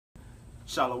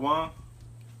Shalom.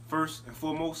 First and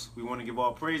foremost, we want to give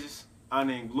all praises,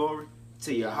 honor, and glory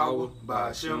to Yahweh,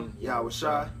 Ba'ashem, Yahweh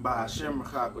Shai, Ba'ashem,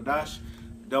 Rachak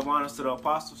double honors to the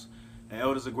apostles and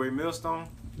elders of Great Millstone,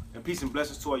 and peace and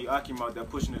blessings to all you Akim out there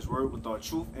pushing this word with all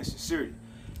truth and sincerity.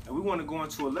 And we want to go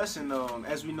into a lesson,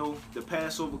 as we know, the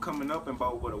Passover coming up in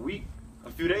about, what, a week? A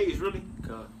few days, really?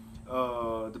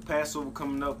 The Passover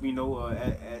coming up, you know,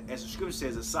 as the scripture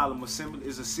says, a solemn assembly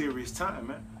is a serious time,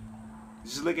 man.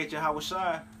 Just look at Yahweh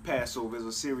Shai, Passover is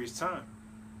a serious time.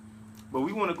 But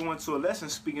we want to go into a lesson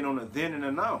speaking on the then and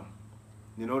the now.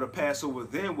 You know, the Passover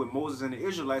then with Moses and the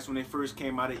Israelites when they first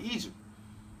came out of Egypt.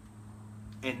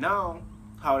 And now,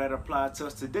 how that applied to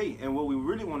us today. And what we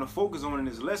really want to focus on in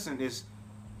this lesson is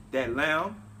that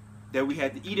lamb that we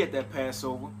had to eat at that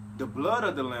Passover, the blood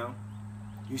of the lamb,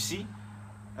 you see,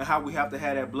 and how we have to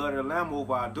have that blood of the lamb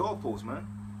over our doorposts, man.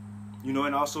 You know,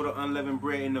 and also the unleavened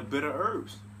bread and the bitter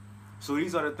herbs. So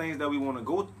these are the things that we want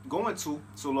to go into,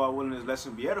 so Lord willing, this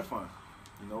lesson be edifying.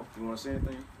 You know, you want to say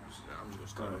anything? I'm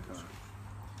just going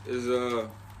to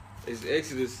It's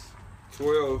Exodus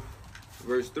 12,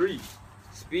 verse 3.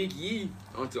 Speak ye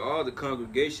unto all the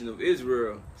congregation of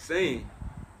Israel, saying,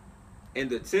 in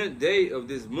the 10th day of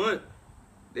this month,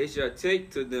 they shall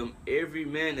take to them every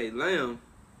man a lamb,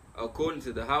 according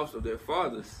to the house of their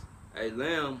fathers, a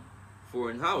lamb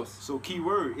for an house. So key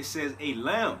word, it says a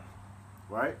lamb,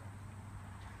 right?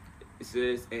 It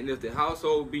says, and if the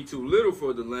household be too little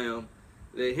for the lamb,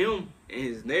 let him and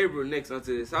his neighbor next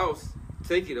unto his house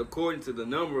take it according to the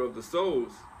number of the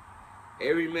souls.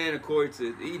 Every man according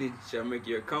to his eating shall make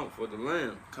your account for the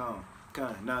lamb. Come.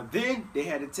 Now then, they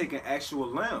had to take an actual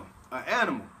lamb, an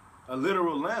animal, a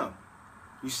literal lamb.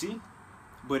 You see?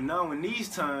 But now in these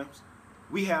times,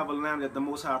 we have a lamb that the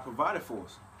Most High provided for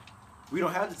us. We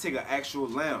don't have to take an actual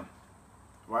lamb,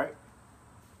 right?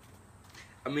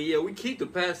 I mean, yeah, we keep the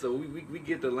Passover. We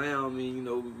get the lamb. I mean, you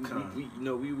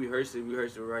know, we rehearse the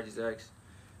righteous acts,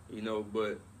 you know,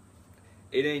 but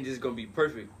it ain't just gonna be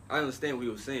perfect. I understand what he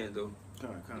was saying though. You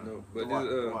know, but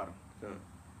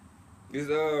this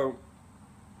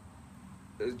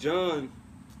John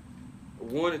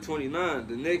 1:29.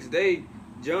 The next day,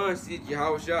 John seeth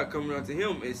Yahweh Shai coming unto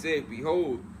him and said,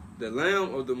 behold, the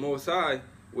Lamb of the Most High,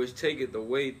 which taketh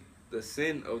away the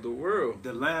sin of the world.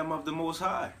 The Lamb of the Most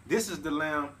High. This is the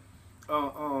Lamb,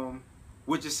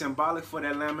 which is symbolic for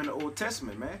that Lamb in the Old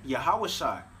Testament, man. Yahweh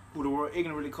Shai, who the world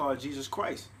ignorantly called Jesus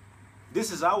Christ. This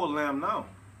is our Lamb now.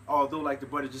 Although, like the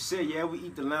brother just said, yeah, we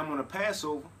eat the Lamb on the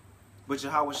Passover, but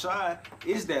Yahweh Shai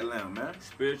is that Lamb, man.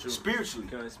 Spiritually.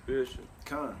 Kind of spiritual.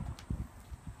 Kind.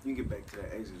 You can get back to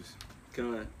that Exodus.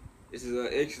 Kind. This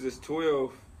is Exodus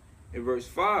 12 and verse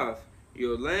 5.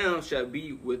 Your lamb shall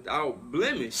be without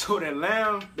blemish. So that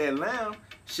lamb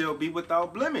shall be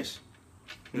without blemish.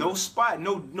 No spot,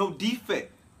 no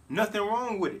defect. Nothing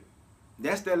wrong with it.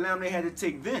 That's that lamb they had to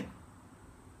take then.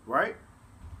 Right?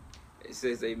 It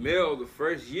says, a male the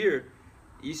first year,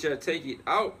 ye shall take it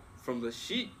out from the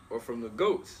sheep or from the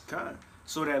goats. Kind.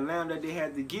 So that lamb that they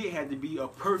had to get had to be a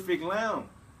perfect lamb.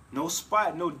 No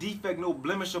spot, no defect, no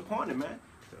blemish upon it, man.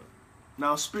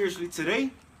 Now spiritually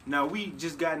today, now we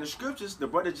just got in the scriptures, the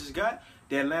brother just got,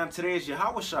 that lamb today is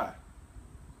Yahweh Shai.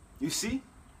 You see?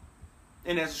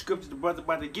 And as the scripture the brother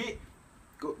about to get,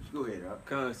 go ahead,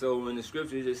 Con. So when the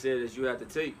scripture just said that you have to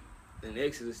take, in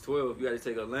Exodus 12, you got to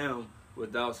take a lamb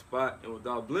without spot and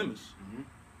without blemish.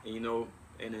 And you know,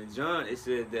 and in John it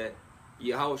said that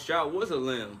Yahweh Shai was a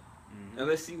lamb. And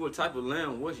let's see what type of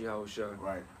lamb was Yahweh Shai.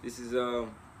 Right. This is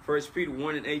 1 Peter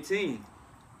 1:18.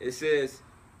 It says,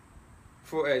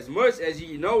 for as much as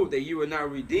ye know that you were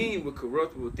not redeemed with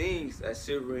corruptible things as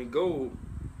silver and gold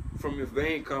from your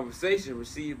vain conversation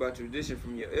received by tradition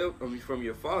from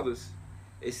your fathers,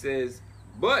 it says,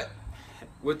 but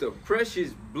with the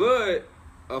precious blood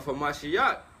of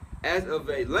Hamashiach, as of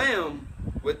a lamb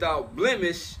without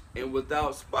blemish and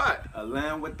without spot. A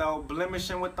lamb without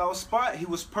blemish and without spot. He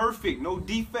was perfect, no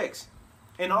defects,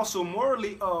 and also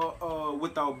morally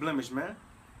without blemish, man.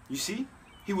 You see,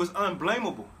 he was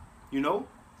unblameable. You know,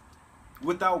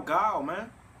 without guile,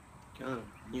 man.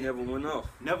 He never went off.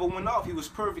 Never went off. He was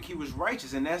perfect. He was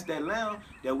righteous, and that's that lamb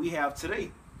that we have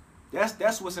today.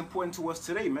 That's what's important to us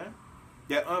today, man.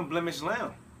 That unblemished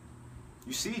lamb.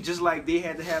 You see, just like they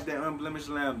had to have that unblemished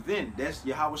lamb then, that's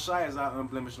Yahweh Shai is our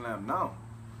unblemished lamb now.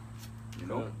 You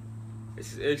know.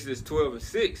 This is Exodus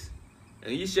 12:6.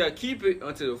 And ye shall keep it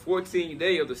unto the 14th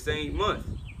day of the same month,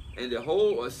 and the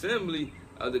whole assembly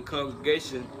of the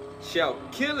congregation shall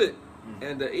kill it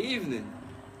in the evening.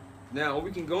 Now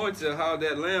we can go into how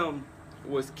that lamb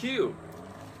was killed.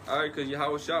 All right, because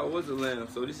Yahweh Shai was a lamb.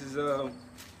 So this is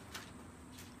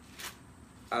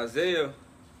Isaiah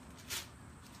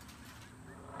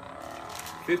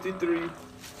 53,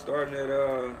 starting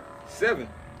at 7.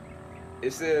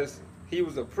 It says, he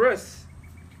was oppressed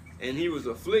and he was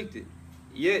afflicted,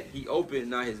 yet he opened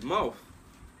not his mouth.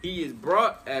 He is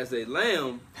brought as a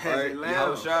lamb. As a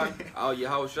lamb.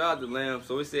 Yahushua the lamb.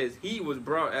 So it says he was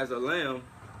brought as a lamb,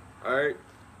 all right,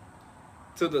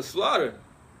 to the slaughter,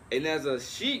 and as a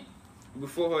sheep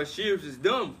before her shears is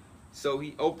dumb, so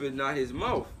he opened not his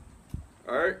mouth.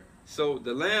 All right. So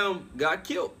the lamb got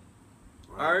killed.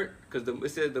 Right. All right, because it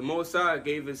says the Most High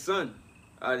gave his son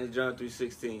out in John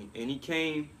 3:16, and he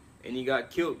came and he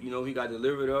got killed. You know, he got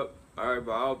delivered up, all right,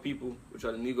 by all people, which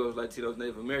are the Negroes, Latinos,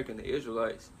 Native American, the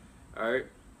Israelites, all right,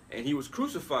 and he was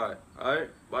crucified, all right,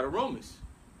 by the Romans,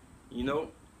 you know,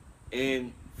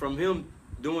 and from him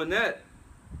doing that,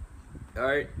 all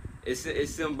right, it's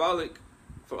symbolic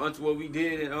for unto what we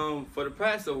did in, for the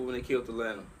Passover when they killed the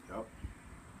lamb. Yep.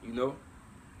 You know.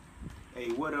 Hey,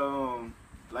 what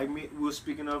like we were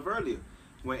speaking of earlier,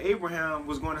 when Abraham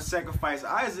was going to sacrifice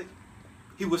Isaac,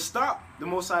 he was stopped. The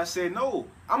Most High said, "No,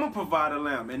 I'm gonna provide a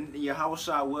lamb," and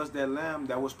Yahushua was that lamb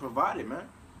that was provided, man.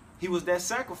 He was that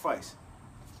sacrifice.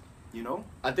 You know.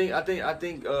 I think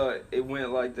it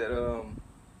went like that.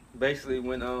 Basically,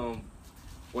 when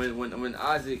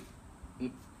Isaac,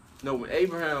 no, when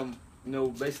Abraham, you know,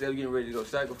 basically they were getting ready to go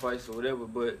sacrifice or whatever,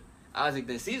 but Isaac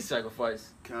didn't see the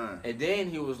sacrifice, and then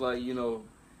he was like, you know,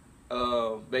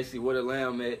 basically where the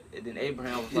lamb at, and then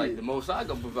Abraham was like, the Most High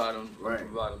gonna provide him,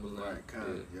 provide him a lamb.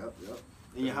 Right, yep.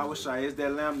 And Yahushua is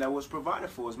that lamb that was provided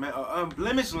for us, man. An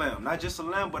unblemished lamb, not just a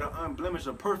lamb, but an unblemished,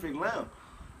 a perfect lamb.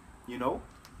 You know.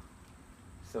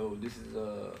 So this is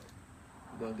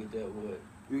gonna get that what?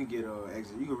 You can get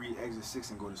Exodus. You can read Exodus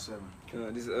 6 and go to 7.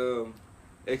 This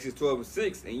Exodus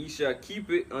 12:6, and ye shall keep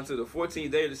it until the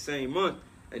 14th day of the same month,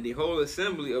 and the whole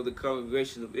assembly of the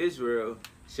congregation of Israel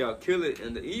shall kill it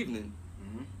in the evening,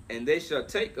 and they shall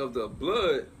take of the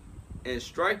blood and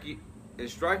strike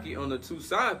it on the two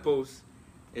side posts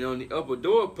and on the upper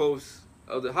door posts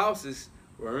of the houses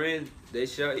wherein they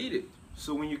shall eat it.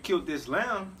 So when you killed this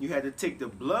lamb, you had to take the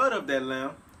blood of that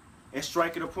lamb and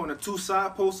strike it upon the two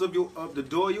side posts of the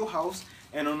door of your house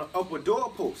and on the upper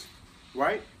door post,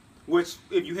 right? Which,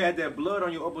 if you had that blood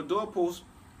on your upper door post,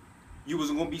 you was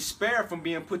going to be spared from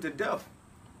being put to death.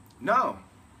 Now,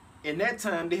 in that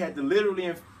time, they had to literally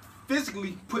and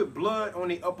physically put blood on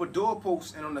the upper door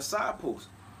post and on the side post.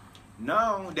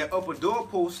 Now, that upper door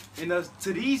post in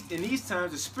these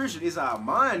times, the spiritual is our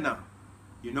mind now.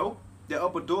 You know, that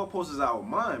upper door post is our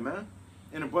mind, man.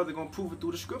 And the brother gonna prove it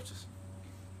through the scriptures.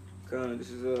 This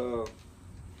is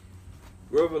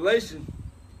Revelation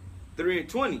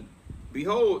 3:20.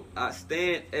 Behold, I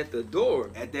stand at the door.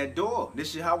 At that door.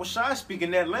 This is Yahushua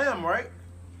speaking that lamb, right?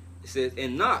 It says,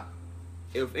 and knock.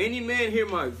 If any man hear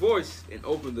my voice and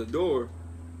open the door,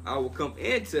 I will come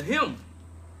into him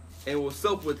and will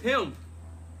sup with him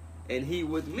and he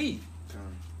with me.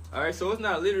 All right, so it's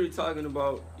not literally talking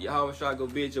about Yahushua go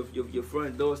be at your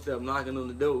front doorstep, knocking on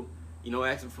the door, you know,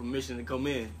 asking for permission to come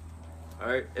in. All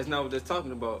right, that's not what that's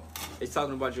talking about. It's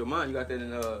talking about your mind. You got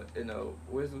that in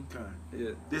wisdom.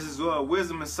 Yeah. This is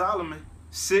Wisdom in Solomon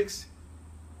 6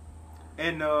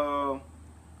 and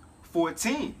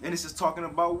 14, and this is talking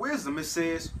about wisdom. It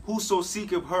says, "Whoso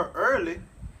seeketh her early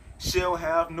shall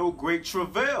have no great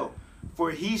travail, for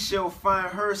he shall find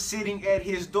her sitting at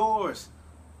his doors."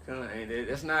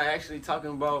 That's not actually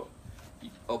talking about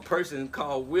a person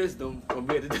called wisdom gonna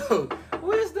be at the door.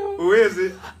 Wisdom. Who is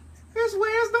it? It's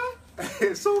wisdom.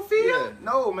 Sophia? Yeah.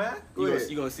 No, man. You're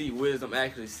gonna see wisdom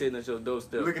actually sitting at your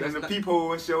doorstep. Looking in the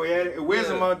peephole and show at it.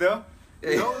 Wisdom out there.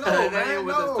 No, man,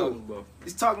 no.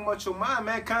 It's talking about your mind,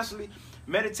 man. Constantly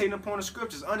meditating upon the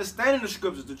scriptures, understanding the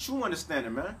scriptures, the true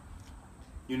understanding, man.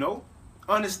 You know,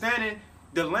 understanding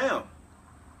the Lamb.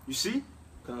 You see?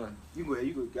 You go ahead.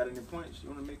 You got any points you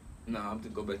want to make? No, I'm going to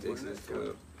go back to Exodus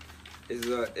 12. It's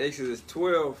Exodus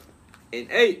 12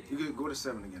 and 8. You can go to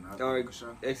 7 again. All right,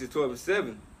 Exodus 12 and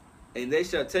 7. And they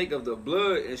shall take of the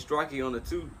blood and strike it on the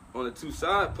two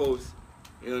side posts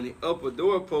and on the upper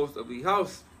door post of the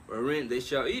house wherein they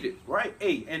shall eat it. Right,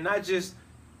 8. And not just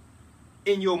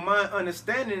in your mind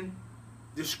understanding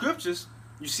the scriptures,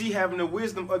 you see, having the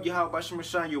wisdom of Yahweh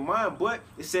Shemashah in your mind, but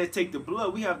it said take the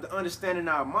blood. We have to understand in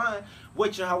our mind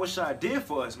what Yahweh did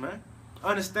for us, man.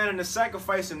 Understanding the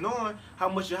sacrifice and knowing how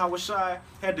much Yahweh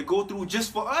had to go through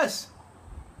just for us.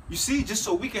 You see, just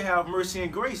so we can have mercy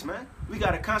and grace, man. We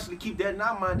got to constantly keep that in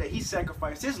our mind that he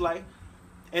sacrificed his life.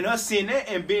 And us seeing that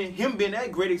and him being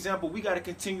that great example, we got to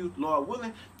continue, Lord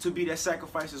willing, to be that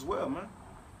sacrifice as well, man.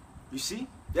 You see?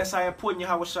 That's how important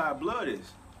Yahweh blood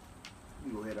is.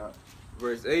 You go ahead out.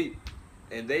 Verse 8,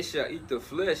 and they shall eat the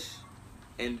flesh,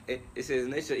 and it says,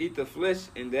 and they shall eat the flesh,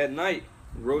 and that night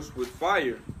roast with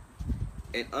fire,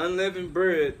 and unleavened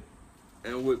bread,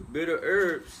 and with bitter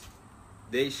herbs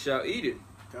they shall eat it.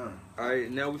 All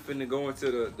right, now we finna go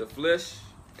into the flesh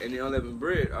and the unleavened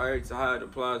bread. All right, so how it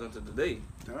applies unto today.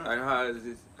 All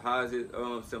right, how is it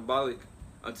symbolic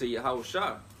unto Yahweh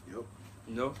Shah? Yep.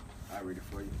 You know? I'll read it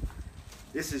for you.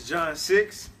 This is John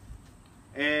 6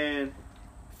 and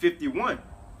 51.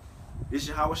 This is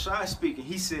Yahweh Shah speaking.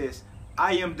 He says,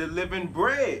 I am the living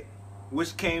bread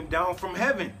which came down from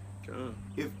heaven.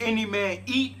 If any man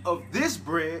eat of this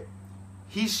bread,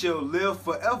 he shall live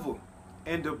forever.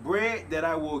 And the bread that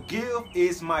I will give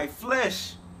is my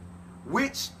flesh,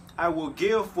 which I will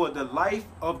give for the life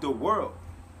of the world.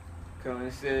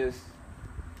 It says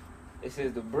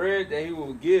the bread that he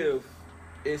will give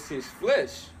is his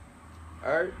flesh.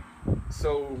 Alright?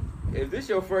 So if this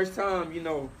your first time, you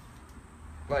know,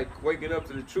 like waking up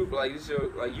to the truth, like this your,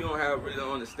 like you don't have really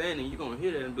understanding, you're gonna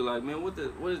hear that and be like, man, what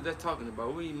is that talking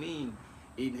about? What do you mean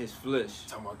eating his flesh?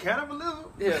 Talking about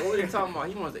cannibalism? Yeah, what are you talking about?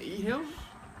 He wants to eat him?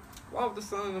 Why would the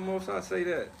Son of the Most High say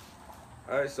that?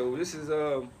 Alright, so this is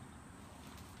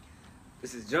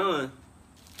John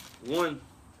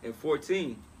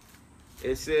 1:14.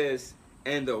 It says,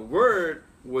 and the Word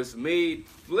was made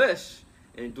flesh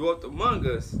and dwelt among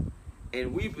us,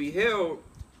 and we beheld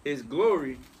his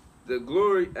glory, the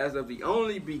glory as of the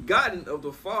only begotten of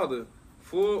the Father,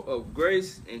 full of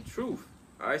grace and truth.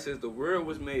 Alright, it says the Word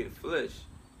was made flesh.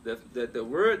 That the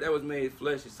Word that was made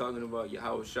flesh is talking about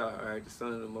Yahweh Shah, alright, the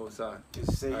Son of the Most High. It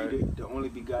say right. The only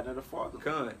begotten of the Father.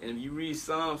 And if you read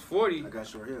Psalms 40, I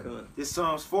got you right here. This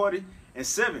Psalms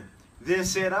 40:7. Then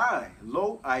said I,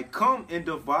 lo, I come, in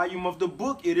the volume of the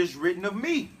book it is written of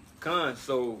me.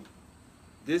 So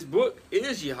this book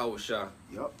is Yahweh Shah.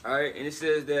 Yep. Alright, and it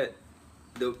says that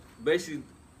the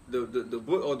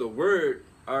book or the Word,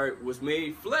 alright, was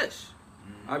made flesh.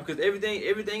 Alright, because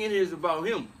everything in here is about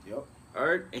him. Yep.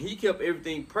 Alright, and he kept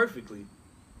everything perfectly.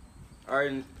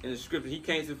 Alright, in the scripture, he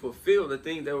came to fulfill the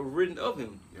things that were written of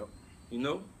him. Yep. You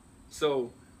know?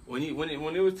 So when it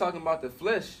was talking about the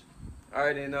flesh,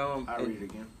 alright, and I'll read it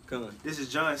again. Come on. This is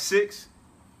John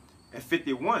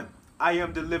 6:51. I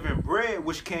am the living bread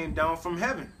which came down from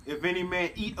heaven. If any man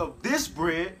eat of this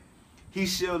bread, he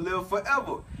shall live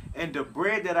forever. And the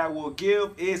bread that I will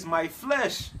give is my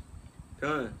flesh.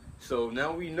 So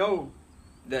now we know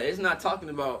that it's not talking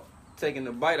about taking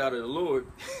the bite out of the Lord.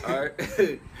 Alright.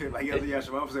 Like Elder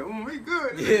Yashua said, we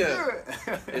good. Yeah.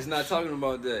 Good. It's not talking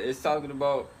about that. It's talking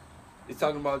about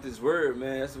this word,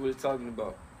 man. That's what it's talking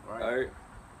about. Right. Alright.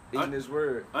 Eating this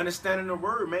word. Understanding the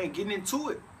word, man, getting into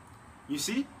it. You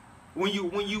see? When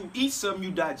you eat something,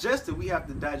 you digest it. We have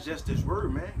to digest this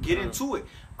word, man. Get into it.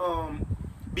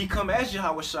 Become as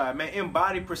Yahweh Shai, man.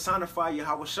 Embody, personify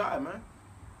Yahweh Shai, man.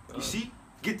 You see?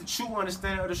 Get the true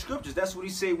understanding of the scriptures. That's what he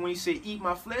said when he said, eat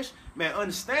my flesh. Man,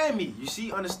 understand me. You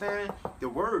see? Understand the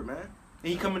word, man.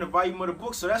 And he come in the volume of the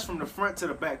book. So that's from the front to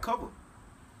the back cover.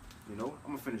 You know?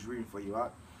 I'm going to finish reading for you, all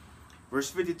right? Verse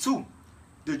 52.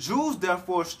 The Jews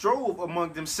therefore strove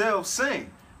among themselves, saying,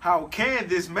 how can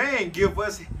this man give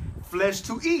us flesh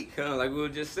to eat? Kind of like we were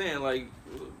just saying, like,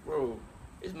 bro,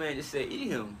 this man just said eat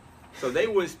him. So they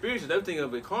weren't spiritual, they were thinking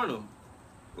of it carnal.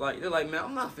 Like, they're like, man,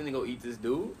 I'm not finna go eat this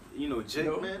dude. You know,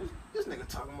 Jake, man, this nigga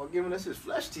talking about giving us his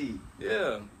flesh to eat.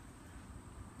 Yeah.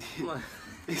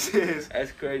 It says,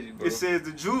 that's crazy, bro. It says,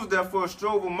 the Jews therefore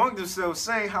strove among themselves,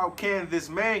 saying, how can this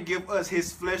man give us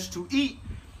his flesh to eat?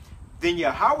 Then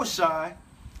Yahushua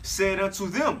said unto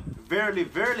them, verily,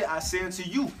 verily, I say unto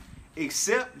you,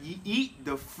 except ye eat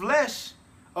the flesh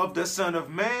of the Son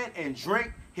of Man and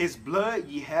drink his blood,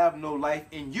 ye have no life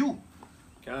in you.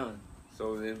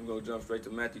 So then we're going to jump straight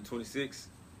to Matthew 26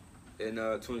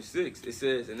 and 26. It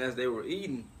says, and as they were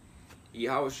eating,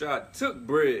 Yahushua took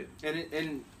bread.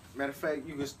 And matter of fact,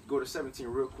 you can go to 17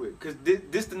 real quick. Because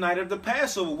this the night of the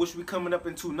Passover, which we coming up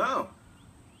into now.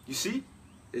 You see?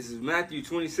 This is Matthew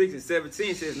 26 and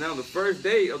 17. It says, now the first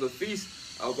day of the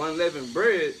feast of unleavened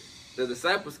bread, the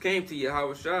disciples came to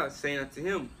Yahushua, saying unto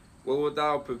him, what wilt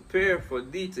thou prepare for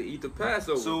thee to eat the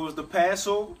Passover? So it was the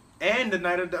Passover and the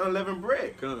night of the unleavened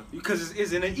bread. Because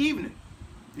it's in the evening.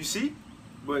 You see?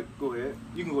 But go ahead.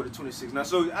 You can go to 26 now.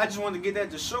 So I just wanted to get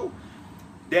that to show.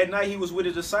 That night he was with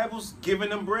his disciples, giving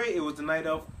them bread. It was the night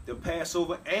of the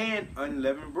Passover and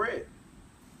unleavened bread.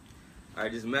 All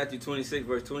right, this is Matthew 26,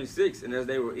 verse 26. And as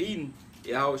they were eating,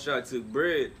 Yahushua took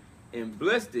bread and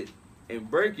blessed it and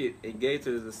broke it and gave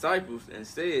to the disciples and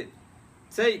said,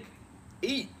 take,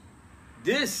 eat.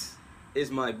 This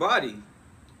is my body.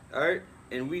 All right.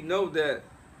 And we know that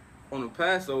on the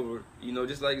Passover, you know,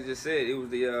 just like it just said, it was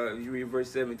the you read verse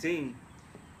 17,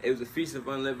 it was a feast of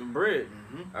unleavened bread.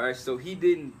 All right, so he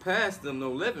didn't pass them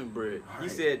no leavened bread. He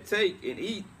said, take and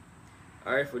eat.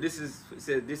 All right, for this is, it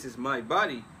said, this is my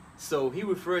body. So he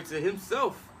referred to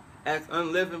himself as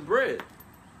unleavened bread.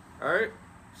 All right,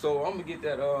 so I'm gonna get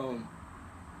that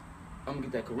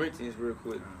Corinthians real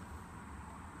quick.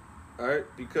 All right,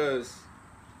 because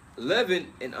leaven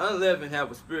and unleavened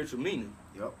have a spiritual meaning.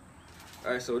 Yep.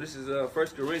 All right, so this is 1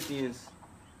 Corinthians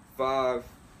 5,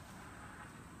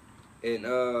 and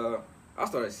I'll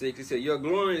start at 6. It said, your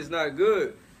glory is not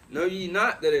good. Know ye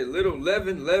not that a little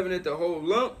leaven leaveneth the whole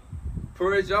lump?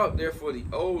 Purge out therefore the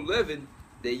old leaven,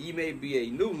 that ye may be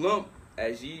a new lump,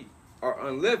 as ye are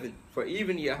unleavened. For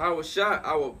even Yahushua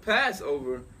our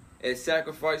Passover is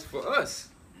sacrificed for us.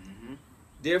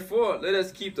 Therefore, let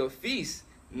us keep the feast,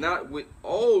 not with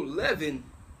old leaven,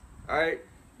 all right,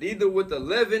 neither with the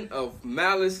leaven of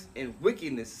malice and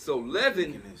wickedness. So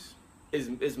leaven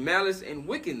is malice and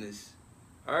wickedness,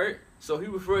 all right? So he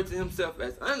referred to himself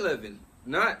as unleavened,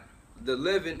 not the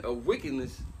leaven of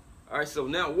wickedness. All right, so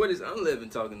now what is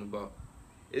unleavened talking about?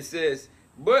 It says,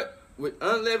 but with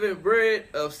unleavened bread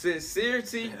of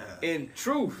sincerity and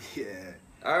truth.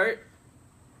 All right?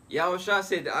 Yahushua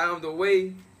said that I am the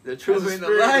way, the truth, and the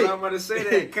light. I'm going to say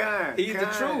that. He's the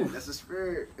truth. That's the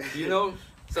spirit. You know?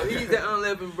 So he's the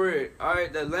unleavened bread. All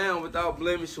right? The lamb without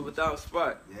blemish or without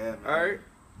spot. Yeah, man. All right?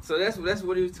 So that's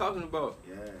what he was talking about.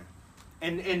 Yeah.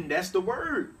 And that's the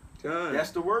word. God.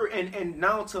 That's the word. And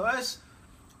now to us,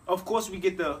 of course, we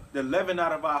get the leaven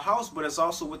out of our house, but it's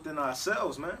also within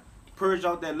ourselves, man. Purge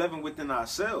out that leaven within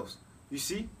ourselves. You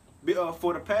see?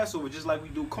 For the Passover, just like we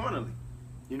do carnally.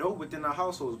 You know, within our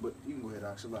households. But you can go ahead,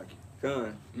 Akshalaki.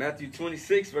 Come. Matthew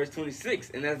 26, verse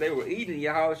 26. And as they were eating,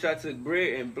 Yahushua took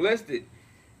bread and blessed it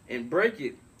and brake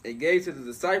it and gave to the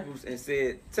disciples and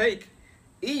said, take,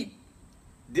 eat.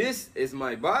 This is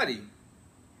my body.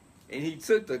 And he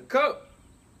took the cup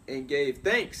and gave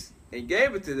thanks and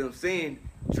gave it to them, saying,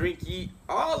 drink ye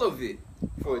all of it.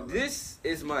 For this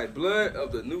is my blood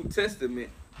of the New Testament,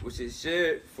 which is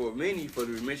shed for many for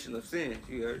the remission of sins.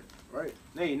 You heard? Right.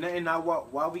 And now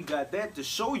while we got that, to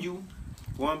show you,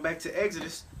 going back to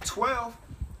Exodus 12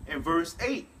 and verse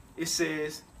 8, it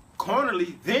says,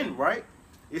 carnally then, right?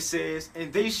 It says,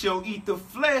 and they shall eat the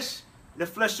flesh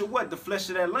of what? The flesh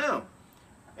of that lamb.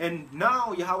 And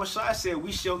now Yahushua said,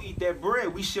 we shall eat that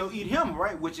bread. We shall eat him,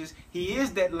 right? Which is, he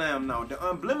is that lamb now, the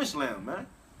unblemished lamb, man.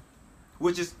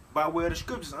 Which is by way of the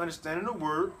scriptures, understanding the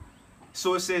word.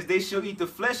 So it says, they shall eat the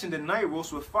flesh in the night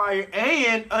roast with fire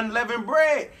and unleavened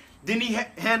bread. Then he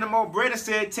handed them all bread and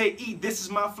said, take, eat, this is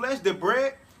my flesh, the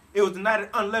bread. It was the night of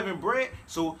unleavened bread.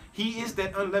 So he is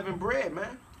that unleavened bread,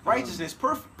 man. Righteousness,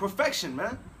 perfection,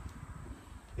 man.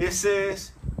 It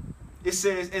says,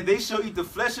 and they shall eat the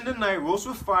flesh in the night roast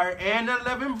with fire and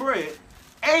unleavened bread,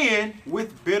 and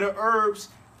with bitter herbs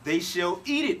they shall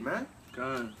eat it, man.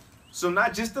 God. So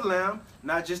not just the lamb,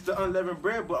 not just the unleavened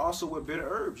bread, but also with bitter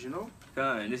herbs, you know.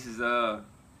 God, this is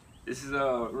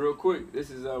real quick.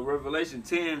 This is Revelation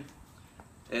 10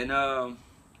 and 9.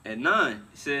 It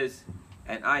says,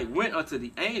 and I went unto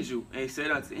the angel and said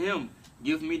unto him,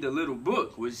 give me the little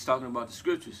book, which is talking about the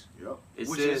scriptures. Yep.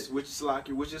 Which is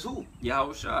who?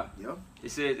 Yahushua. Yep.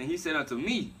 It says, and he said unto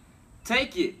me,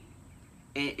 take it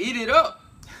and eat it up.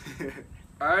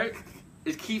 All right.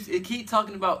 It keeps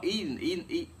talking about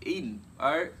eating.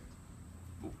 All right.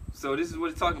 So this is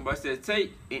what it's talking about. It says,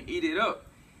 take and eat it up,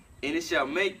 and it shall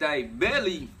make thy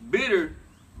belly bitter,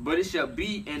 but it shall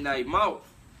be in thy mouth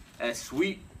as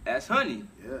sweet as honey.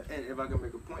 Yeah, and if I can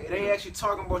make a point, it ain't actually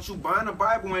talking about you buying the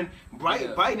Bible and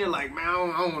biting it like, man,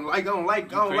 I don't like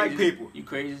people. You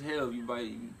crazy as hell if you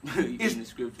bite in the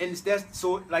scripture. And that's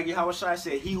so, like Yahushua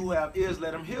said, he who have ears,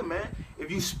 let him hear, man. If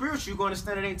you spiritual, you're gonna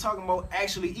understand it ain't talking about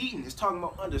actually eating. It's talking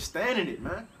about understanding it,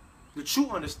 man. The true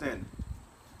understanding.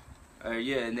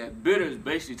 Yeah, and that bitter is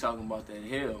basically talking about that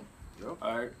hell. Yep.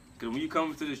 All right, because when you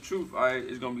come to this truth, all right,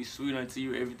 it's gonna be sweet unto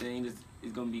you. Everything is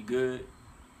gonna be good.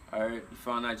 All right, you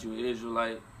found out you're an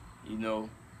Israelite, you know,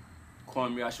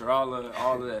 Kwame Asherallah,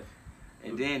 all of that,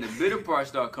 and then the bitter part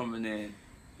start coming in.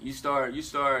 You start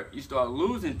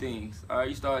losing things. All right,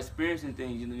 you start experiencing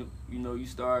things. You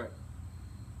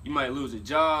might lose a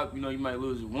job. You know, you might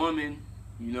lose a woman.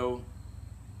 You know,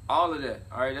 all of that.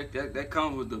 All right, that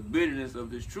comes with the bitterness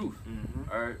of this truth.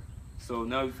 All right, so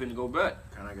now we finna go back.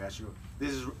 Kinda got you.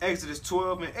 This is Exodus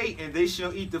 12 and 8. And they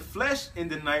shall eat the flesh in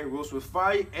the night roast with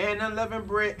fire and unleavened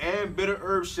bread, and bitter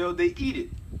herbs shall they eat it.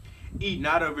 Eat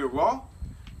not of it raw,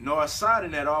 nor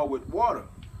sodden at all with water,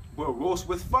 but roast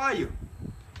with fire.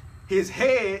 His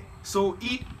head, so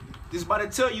eat This is about to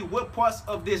tell you what parts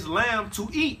of this lamb to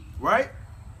eat, right?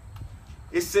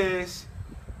 It says,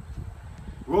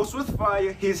 roast with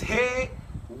fire, his head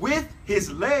with his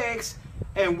legs,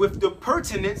 and with the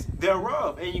pertinence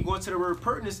thereof. And you go into the word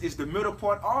pertinence, is the middle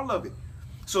part, all of it.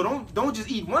 So don't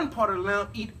just eat one part of the lamb,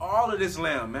 eat all of this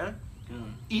lamb, man.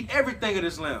 Eat everything of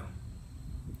this lamb.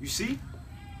 You see?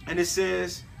 And it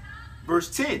says,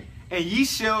 verse 10, and ye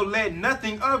shall let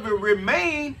nothing of it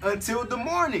remain until the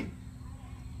morning.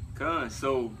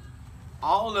 So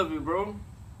all of it, bro,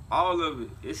 all of it.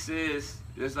 It says,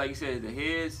 just like you said, the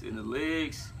heads and the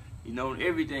legs, you know,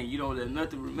 everything. You don't let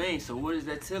nothing remain. So what is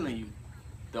that telling you?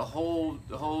 The whole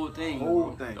thing.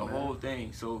 The whole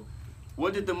thing. So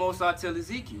what did the Most High tell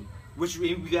Ezekiel? Which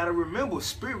we got to remember,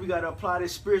 spirit, we got to apply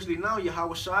this spiritually now.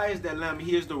 Yahweh Shai is that lamb.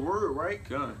 He is the word, right?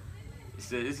 It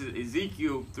said, this is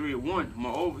Ezekiel 3:1.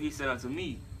 Moreover, he said unto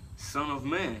me, Son of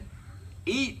man,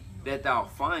 eat that thou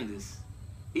findest.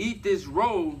 Eat this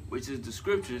roll, which is the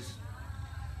scriptures,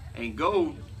 and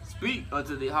go speak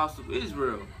unto the house of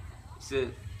Israel. He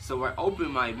said, so I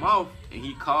opened my mouth, and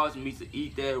he caused me to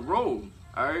eat that roll.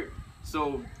 All right?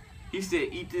 So he said,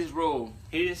 eat this roll.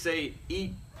 He didn't say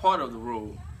eat part of the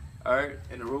roll. All right?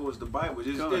 And the roll is the Bible.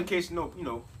 Just in case you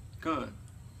know.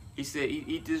 He said,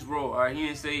 eat this roll. All right? He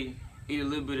didn't say eat a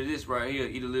little bit of this right here,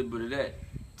 eat a little bit of that.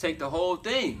 Take the whole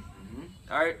thing.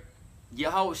 All right?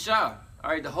 Yahweh Shah. All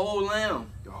right? The whole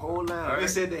lamb. The whole lamb. Right. It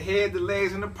said the head, the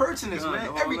legs, and the pertinence, man.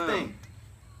 Everything. Lamb.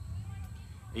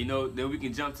 You know, then we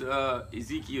can jump to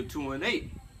Ezekiel 2:8.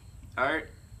 All right?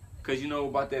 Because you know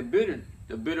about the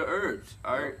bitter herbs.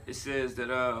 All right? It says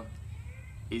that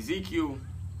Ezekiel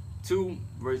 2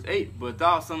 verse 8, but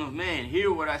thou son of man,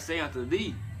 hear what I say unto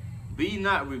thee. Be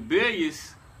not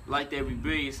rebellious like that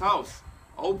rebellious house.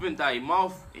 Open thy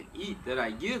mouth and eat that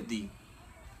I give thee.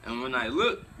 And when I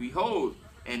looked, behold,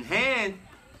 an hand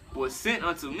was sent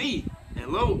unto me, and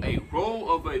lo, a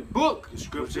roll of a book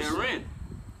was therein.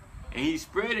 And he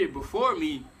spread it before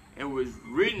me, and was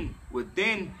written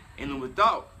within and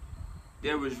without.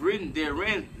 There was written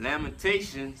therein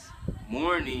lamentations,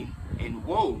 mourning, and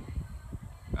woe.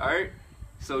 Alright?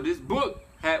 So this book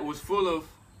was full of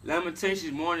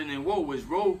lamentations, mourning, and woe, which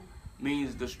woe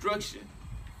means destruction.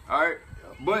 Alright?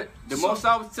 But the Most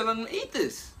High was telling them to eat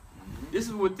this. This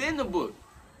is within the book.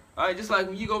 Alright, just like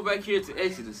when you go back here to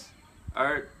Exodus.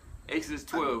 Alright? Exodus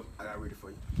 12. I gotta read it for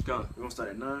you. Come. We're gonna start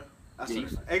at 9.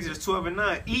 Exodus 12 and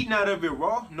 9. Eat not of it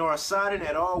raw, nor sodden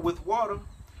at all with water,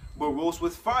 but roast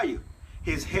with fire.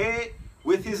 His head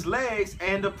with his legs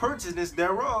and the pertinence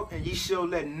thereof, and ye shall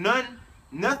let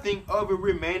nothing of it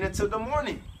remain until the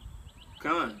morning.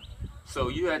 Come. So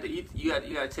you had to eat. You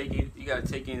gotta take it. You gotta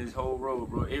take in this whole roll,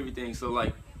 bro. Everything. So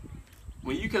like,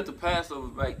 when you kept the Passover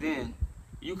back then,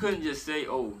 you couldn't just say,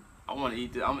 "Oh, I want to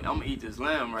eat this. I'm gonna eat this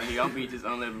lamb right here. I'm gonna eat this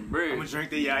unleavened bread. I'm gonna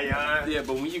drink the yaya." Yeah,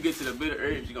 but when you get to the bitter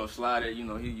herbs, you gonna slide it. You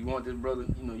know, you want this, brother.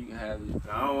 You know, you can have it.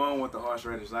 I don't want the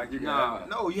horseradish. Like you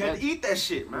no, you have to eat that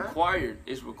shit, man. Required.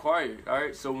 It's required. All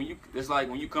right. So it's like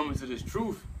when you come into this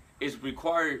truth, it's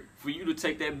required for you to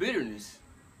take that bitterness.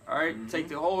 All right. Take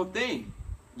the whole thing.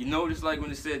 You know, just like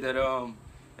when it said that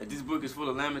that this book is full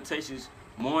of lamentations,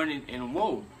 mourning, and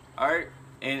woe. All right.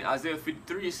 And Isaiah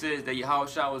 53 it says that Yahweh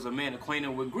Shah was a man acquainted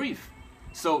with grief.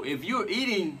 So if you're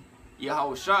eating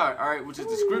Yahweh Shah, all right, which is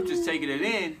the scriptures taking it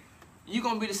in, you're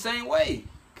gonna be the same way.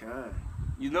 God.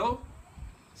 You know.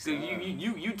 So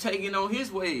you taking on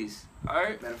his ways. All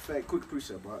right. Matter of fact, quick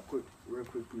precept, bro. Real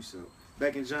quick precept.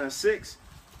 Back in John 6,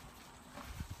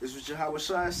 this is what Yahweh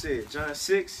Shah said. John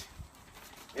 6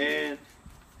 and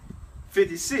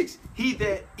 56. He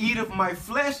that eateth my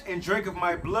flesh and drinketh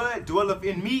my blood dwelleth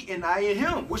in me, and I in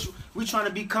him. Which we trying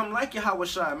to become like Yahweh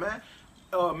Shai, man.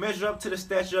 Measure up to the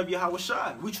stature of Yahweh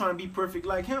Shai. We trying to be perfect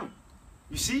like him.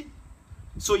 You see?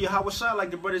 So Yahweh Shai,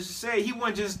 like the brothers just said, he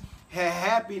wasn't just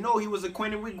happy. No, he was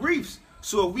acquainted with griefs.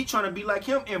 So if we trying to be like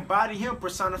him, embody him,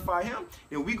 personify him,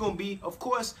 then we gonna be, of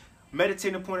course,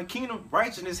 meditating upon the kingdom,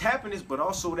 righteousness, happiness, but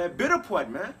also that bitter part,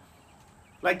 man.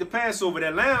 Like the Passover,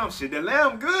 that lamb shit. That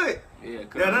lamb good. Yeah,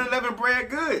 that unleavened bread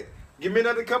good. Give me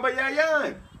another cup of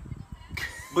yayan.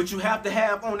 But you have to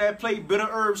have on that plate bitter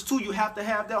herbs too. You have to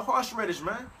have that horseradish,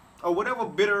 man. Or whatever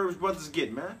bitter herbs brothers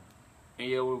get, man. And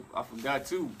yeah, well, I forgot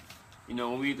too. You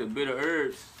know, when we eat the bitter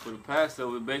herbs for the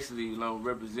Passover, it basically, you know,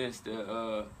 represents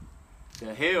the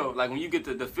hell. Like when you get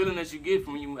the feeling that you get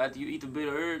from you after you eat the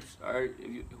bitter herbs, or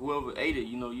whoever ate it,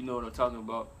 you know what I'm talking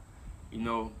about. You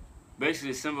know,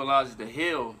 basically it symbolizes the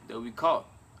hell that we caught,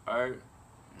 all right,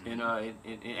 in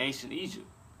ancient Egypt,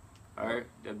 all right,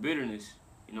 that bitterness,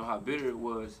 you know how bitter it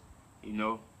was, you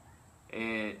know,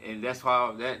 and that's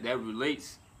how that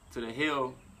relates to the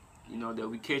hell, you know, that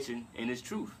we catching in this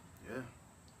truth. Yeah.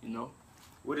 You know?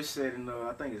 What it said in,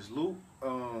 I think it's Luke,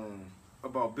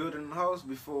 about building a house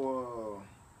before,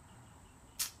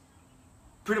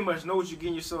 pretty much know what you're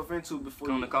getting yourself into before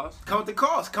Count the cost? Count the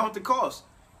cost. Count the cost.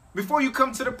 Before you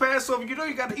come to the Passover, you know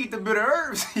you got to eat the bitter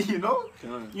herbs, you know?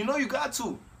 You know you got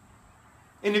to.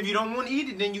 And if you don't want to eat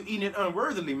it, then you eat it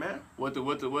unworthily, man. What the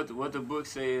book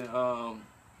said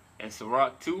in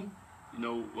Sirach 2, you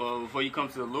know, before you come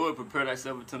to the Lord, prepare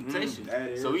thyself for temptation.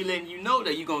 So he letting you know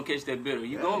that you're going to catch that bitter.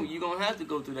 You're gonna have to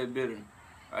go through that bitter.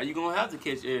 All right? You're going to have to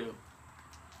catch ill.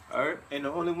 All right? And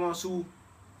the only ones who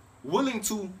willing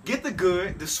to get the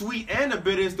good, the sweet, and the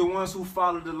bitter is the ones who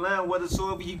follow the Lamb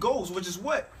whithersoever he goes, which is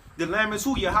what? The Lamb is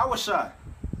who? Yahushua.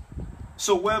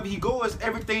 So wherever he goes,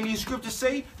 everything these scriptures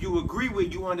say, you agree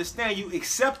with, you understand, you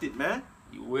accept it, man.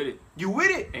 You with it. You with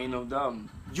it. Ain't no doubt.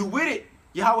 You with it.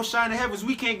 Yahushua in the heavens,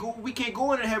 we can't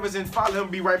go in the heavens and follow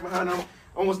him, be right behind him,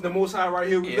 almost the Most High right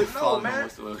here. Yeah, no, man.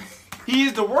 He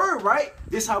is the word, right?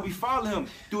 This is how we follow him,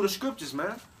 through the scriptures,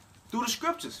 man. Through the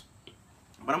scriptures.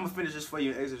 But I'm going to finish this for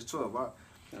you in Exodus 12, right?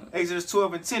 Exodus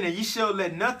 12 and 10, and ye shall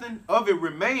let nothing of it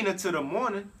remain until the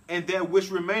morning, and that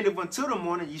which remaineth until the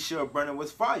morning ye shall burn it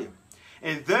with fire.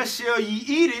 And thus shall ye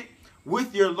eat it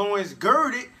with your loins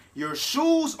girded, your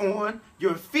shoes on,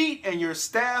 your feet, and your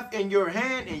staff in your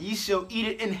hand, and ye shall eat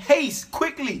it in haste,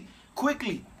 quickly,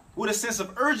 with a sense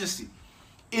of urgency.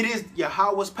 It is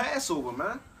Yahweh's Passover,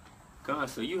 man. God,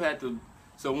 so you had to.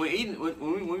 So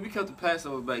when we kept the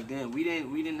Passover back then, we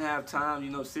didn't have time,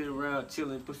 you know, sit around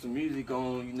chilling, put some music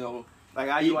on, you know, like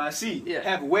IUIC, yeah,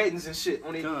 have weddings and shit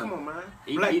on it. Come on, man.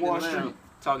 Black Wall Street,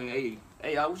 talking, hey,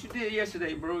 what you did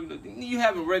yesterday, bro? You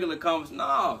having regular conversation?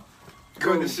 Nah,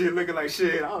 going to shit, looking like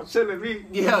shit. I'm chilling, me.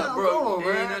 Yeah, bro. On,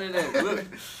 man. Ain't none of that. Look,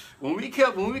 when we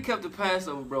kept the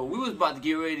Passover, bro, we was about to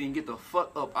get ready and get the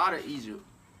fuck up out of Egypt.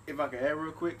 If I can add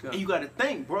real quick, yeah. And you got to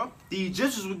think, bro. The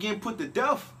Egyptians were getting put to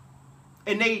death.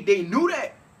 And they knew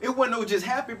that. It wasn't no just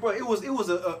happy, bro. It was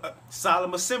a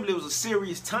solemn assembly. It was a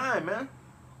serious time, man.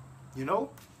 You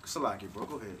know? Salaki, bro.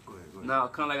 Go ahead. Now,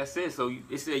 kind of like I said, so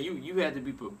it said you had to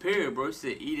be prepared, bro. It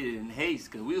said eat it in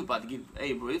haste, because we was about to get,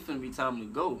 hey, bro, it's finna be time to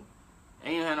go.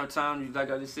 Ain't had no time,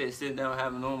 like I just said, sitting down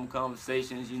having normal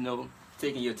conversations, you know,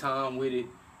 taking your time with it,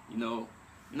 you know.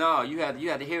 No, you had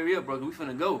to hurry up, bro, we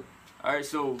finna go. All right,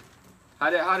 so how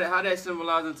that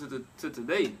symbolizes to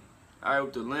today? All right,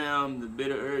 with the lamb, the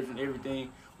bitter herbs, and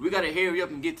everything, we gotta hurry up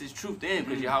and get this truth in,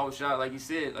 because Yahushua, like you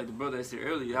said, like the brother that said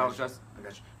earlier, Yahushua. I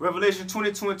got you. Revelation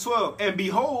 22 and 12. And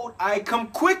behold, I come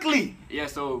quickly. Yeah,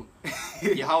 so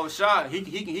Yahushua, he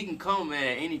can come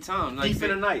at any time. Like thief in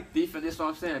the night. That's what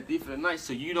I'm saying. Thief in the night.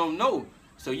 So you don't know.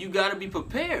 So you gotta be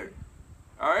prepared.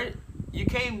 All right. You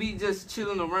can't be just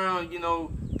chilling around, you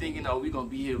know, thinking, oh, we're gonna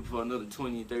be here for another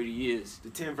 20, 30 years.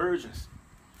 The 10 virgins.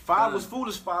 Five was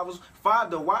foolish.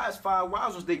 The wise five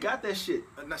ones. They got that shit.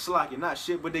 Not Salaki, not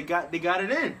shit, but they got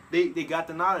it in. They got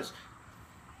the knowledge.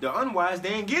 The unwise, they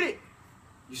didn't get it.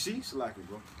 You see, Salaki,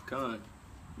 bro. Con.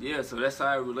 Yeah, so that's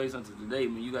how it relates unto today,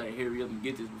 man. You gotta hurry up and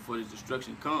get this before this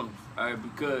destruction comes. All right,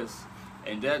 because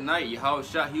and that night,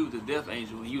 Yahushua, he was the death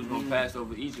angel, and he was gonna pass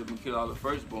over Egypt and kill all the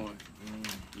firstborn.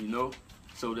 You know,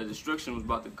 so the destruction was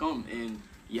about to come, and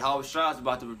Yahushua is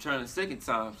about to return a second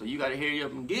time. So you gotta hurry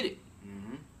up and get it.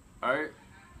 All right,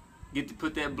 get to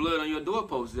put that blood on your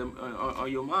doorpost,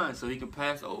 on your mind, so he can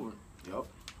pass over. Yup.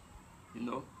 You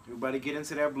know. Everybody get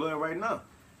into that blood right now.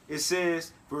 It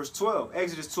says, verse 12,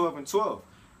 Exodus 12 and 12.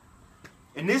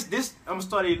 And this I'm gonna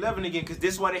start at 11 again, because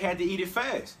this is why they had to eat it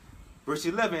fast. Verse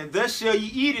 11, and thus shall ye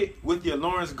eat it with your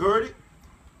loins girded,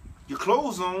 your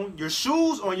clothes on, your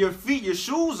shoes on your feet, your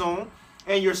shoes on,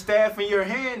 and your staff in your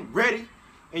hand ready,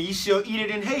 and ye shall eat it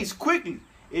in haste, quickly.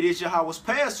 It is Yahweh's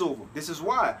Passover. This is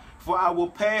why. For I will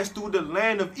pass through the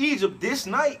land of Egypt this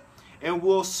night, and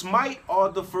will smite all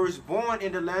the firstborn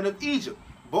in the land of Egypt,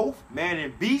 both man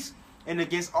and beast, and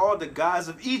against all the gods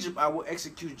of Egypt I will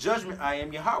execute judgment. I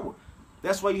am Yahweh.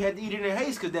 That's why you had to eat it in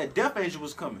haste, because that death angel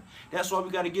was coming. That's why we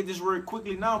got to get this word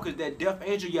quickly now, because that death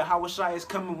angel, Yahushua, is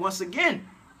coming once again.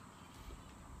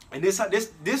 And this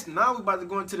now we're about to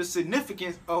go into the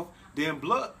significance of the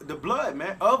blood,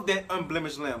 man, of that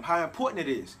unblemished lamb. How important it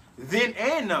is. Then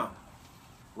and now.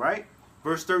 Right?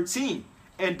 Verse 13.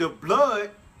 And the blood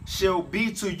shall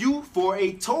be to you for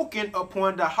a token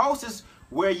upon the houses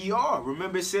where ye are.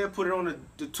 Remember it said put it on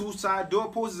the two side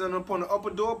doorposts and upon the upper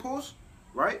doorpost.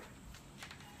 Right?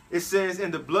 It says,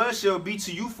 and the blood shall be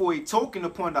to you for a token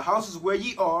upon the houses where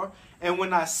ye are. And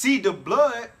when I see the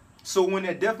blood, so when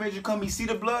that death angel come, he see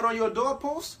the blood on your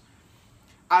doorpost,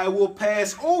 I will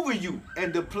pass over you,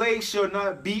 and the plague shall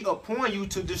not be upon you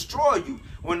to destroy you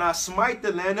when I smite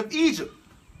the land of Egypt.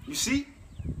 You see?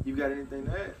 You got anything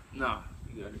to add? Nah.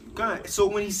 You got it. God. So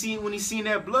when he seen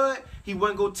that blood, he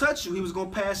wasn't gonna touch you. He was gonna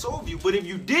pass over you. But if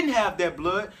you didn't have that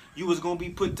blood, you was gonna be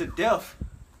put to death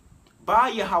by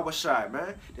Yahweh,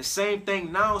 man. The same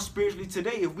thing now spiritually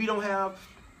today. If we don't have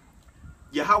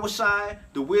Yahweh,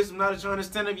 the wisdom, knowledge, and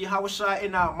understanding of Yahweh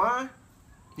in our mind,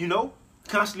 you know,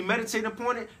 constantly meditating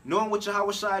upon it, knowing what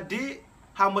Yahweh did,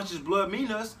 how much his blood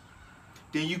mean us,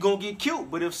 then you gonna get killed.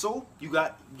 But if so, you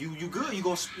good. You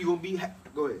gonna be.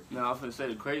 Go ahead. Now I'm gonna say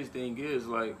the craziest thing is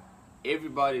like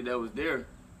everybody that was there,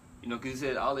 you know, because he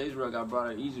said all of Israel got brought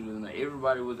out of Egypt, and like,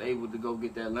 everybody was able to go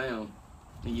get that lamb,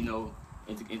 and you know,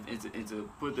 and to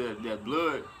put that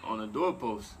blood on the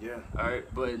doorpost. Yeah. All right.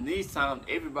 But in these times,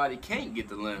 everybody can't get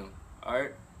the lamb. All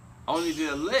right. Only the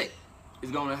elect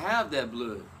is gonna have that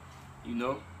blood. You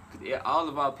know, because all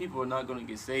of our people are not gonna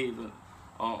get saved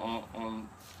on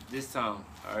this time.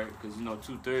 All right. Because you know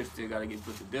 2/3 still gotta get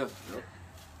put to death. Yep.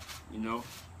 You know,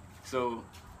 so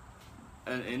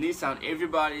and this time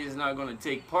everybody is not going to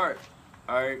take part,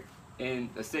 all right, in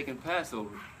the second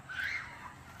Passover.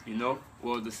 You know,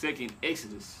 or the second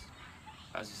Exodus,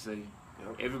 I should say.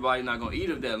 Yep. Everybody not going to eat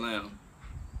of that lamb.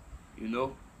 You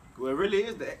know. Well, it really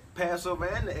is the Passover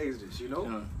and the Exodus. You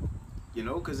know. You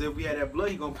know, because if we had that blood,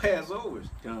 he gonna pass over us.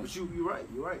 But you're right.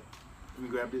 You're right. Let me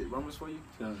grab this Romans for you.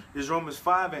 This Romans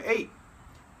 5:8.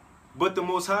 But the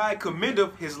Most High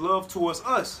commendeth his love towards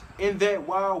us, in that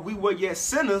while we were yet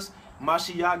sinners,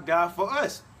 Mashiach died for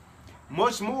us.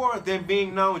 Much more than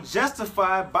being now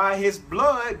justified by his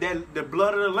blood, that the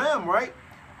blood of the Lamb, right?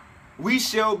 We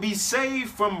shall be saved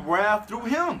from wrath through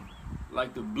him.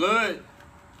 Like the blood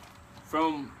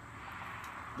from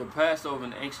the Passover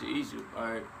in ancient Egypt,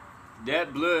 all right?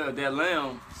 That blood of that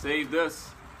lamb saved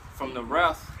us from the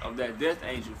wrath of that death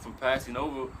angel from passing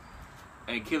over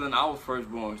and killing our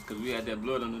firstborns, because we had that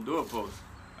blood on the doorpost.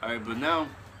 All right, but now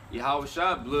Yahweh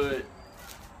blood,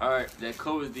 all right, that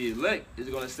covers the elect is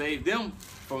going to save them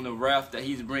from the wrath that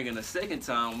he's bringing a second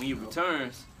time when he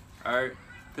returns, all right,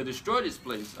 to destroy this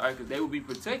place, all right, because they will be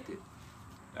protected.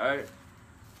 All right.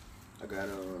 I got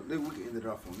we can end it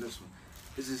off on this one.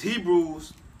 This is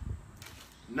Hebrews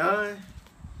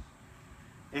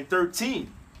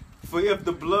 9:13. For if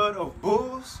the blood of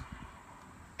bulls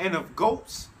and of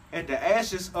goats and the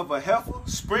ashes of a heifer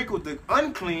sprinkled the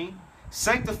unclean,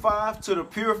 sanctified to the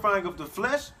purifying of the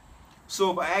flesh.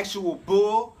 So if an actual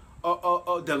bull,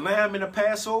 the lamb in the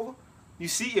Passover, you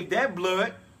see, if that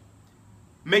blood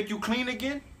make you clean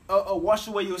again, wash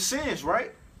away your sins,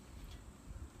 right?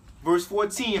 Verse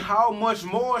 14, how much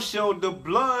more shall the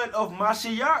blood of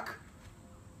Mashiach?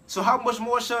 So how much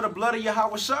more shall the blood of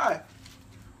Yahweh,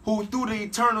 who through the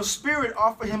eternal spirit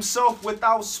offer himself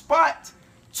without spot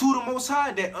to the Most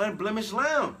High, that unblemished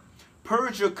lamb,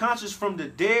 purge your conscience from the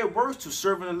dead works to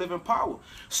serving the living power.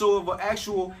 So if an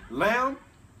actual lamb,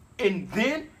 and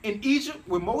then in Egypt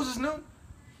with Moses and them,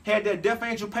 had that death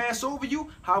angel pass over you,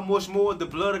 how much more the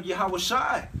blood of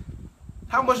Yahweh?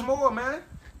 How much more, man?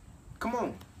 Come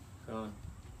on.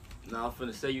 Now I'm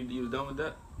finna say you was done with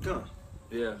that? Come on.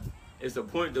 Yeah. It's a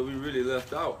point that we really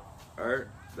left out, all right,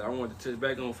 that I wanted to touch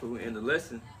back on before we end the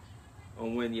lesson,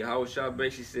 on when Yahweh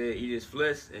basically said, eat his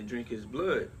flesh and drink his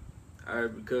blood. All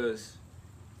right, because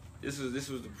this was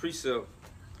the precept,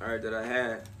 all right, that I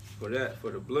had for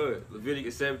the blood.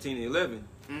 Leviticus 17:11.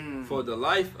 For the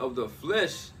life of the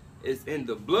flesh is in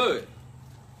the blood.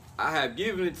 I have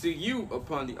given it to you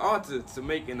upon the altar to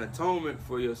make an atonement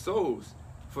for your souls.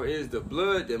 For it is the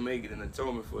blood that maketh an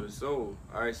atonement for the soul.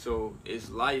 All right, so it's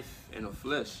life in the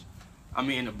flesh. I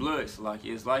mean, in the blood. It's like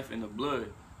it's life in the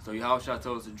blood. So Yahweh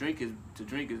told us to drink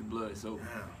his blood. So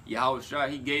Yahweh,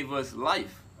 he gave us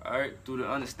life, all right, through the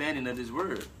understanding of his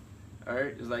word. All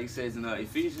right, it's like he says in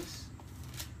Ephesians.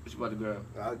 What you about to grab?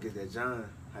 I'll get that John.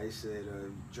 How he said,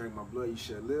 drink my blood, you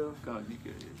shall live. Come on,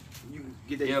 you can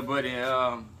get that. Yeah, but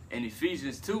in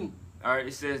Ephesians 2, all right,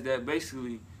 it says that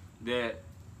basically that,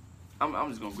 I'm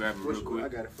just going to grab it real quick. I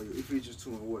got it for you. Ephesians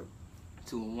 2 and what?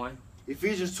 2 and 1.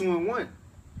 Ephesians 2 and 1.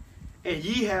 And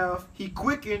ye have he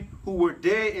quickened who were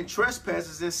dead in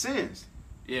trespasses and sins.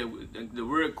 Yeah, the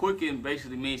word quicken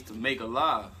basically means to make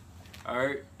alive. All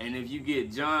right, and if you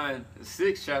get John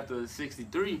 6, chapter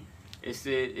 63, it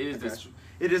said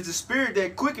it is the spirit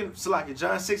that quickened. So like in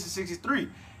John 6 and 63,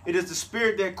 it is the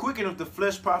spirit that quickeneth the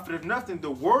flesh profiteth nothing. The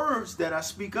words that I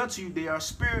speak unto you, they are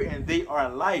spirit and they are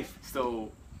life.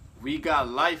 So we got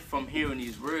life from hearing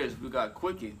these words. We got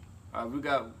quickened.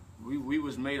 We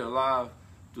was made alive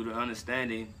through the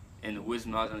understanding and the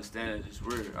wisdom of understanding of this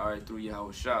word. All right, through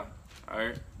Yahweh Shah. All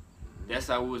right, that's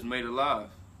how we was made alive.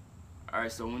 All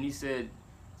right, so when he said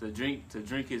to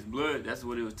drink his blood, that's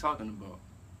what he was talking about.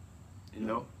 You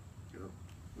know? Yep.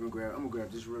 I'm gonna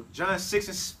grab this real. John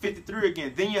 6:53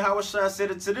 again. Then Yahushua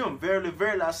said unto them, Verily,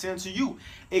 verily, I say unto you,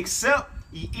 except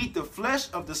ye eat the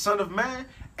flesh of the Son of Man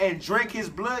and drink his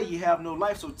blood, ye have no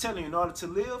life. So telling you, in order to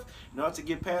live, in order to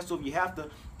get Passover, you have to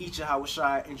eat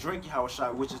Yahushua and drink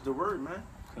Yahushua, which is the word, man.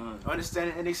 Understand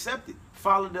it and accept it.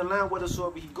 Follow the line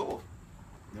whithersoever he goeth.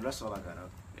 That's all I got out.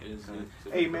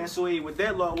 Hey man, so with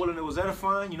that, Lord willing, it was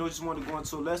edifying. Just wanted to go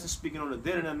into a lesson speaking on the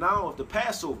then and the now of the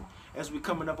Passover as we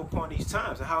coming up upon these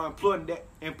times, and how important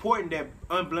that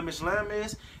unblemished lamb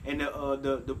is, and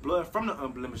the blood from the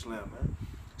unblemished lamb, man.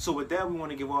 So with that, we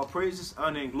want to give all praises,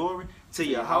 honor, and glory to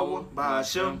Yahweh,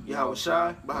 Bahashem,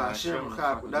 Yahushai, Bahashem,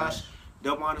 Chakodash.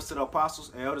 Double honors to the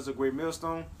apostles and elders of Great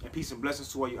Millstone, and peace and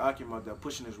blessings to all you occupants out there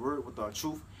pushing His word with our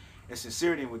truth and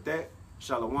sincerity. And with that,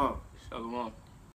 Shalom. Shalom.